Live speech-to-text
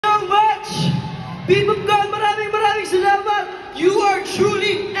PPOPCON, maraming salamat. You are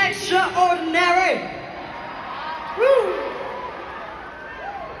truly extraordinary. Woo!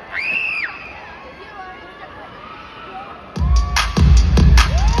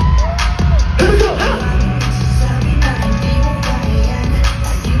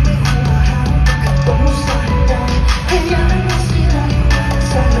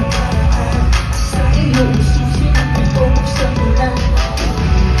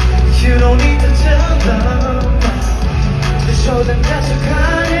 You don't need to tell them, to show them that you're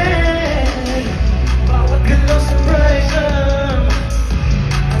crying. Bawat galaw surprise them.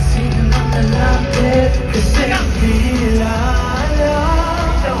 I've seen them on the lapit, cause they nila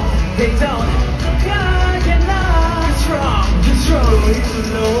alam. They don't kaya na. You're strong,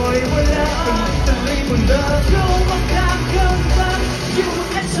 ituloy mo lang. Tuloy mo lang, ikaw magkakambang.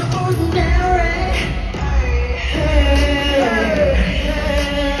 You're extraordinary.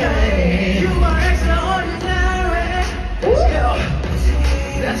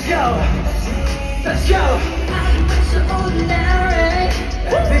 Let's go! I'm extraordinary.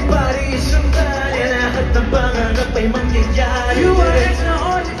 Everybody is somebody. Lahat ng pangarap ay mangyayari. You are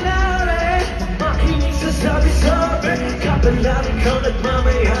extraordinary. Makinig sa sabi-sabi. Kapalan ikaw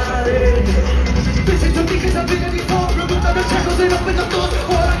nagmamayari. Visit to me cause I've been there before. Remove the shackles and open the doors.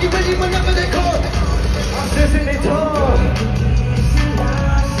 Walang iba-iba na pinagkot. Ang sisi nito.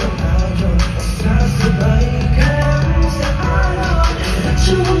 Sasabay ka sa araw.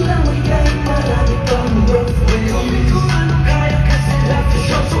 Nagsumong lang ang gaya. Marami pang roadway. Kung kung ano kaya kasi life is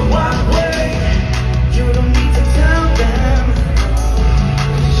short so one way. You don't need to tell them.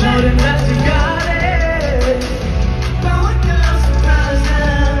 Show them that you got it. Bawat ka lang surprise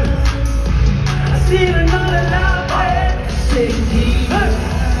them. I see them all alive. Say he.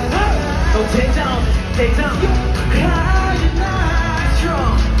 Oh, take down. Kaya na.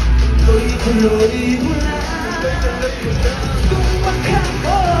 Strong. Tuloy mo lang.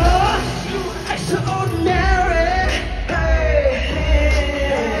 Extraordinary.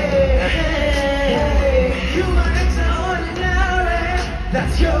 You are extraordinary.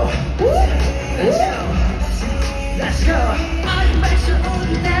 Let's go. I'm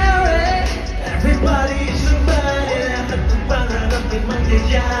extraordinary. Everybody is somebody. Lahat ng pangarap ay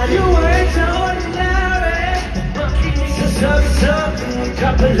mangyayari. You are extraordinary. Makinig sa sabi-sabi.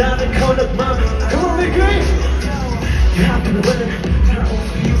 Kapalan ikaw nagmamayari. Come on, big green. You have to win. Not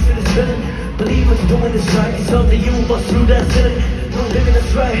only you for this feeling. Believe what you're doing is right. It's something you must through that ceiling. Don't live in that's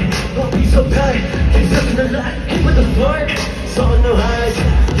right. Don't be so bad. Keep stepping the light. Keep with the fight. It's all in the highs.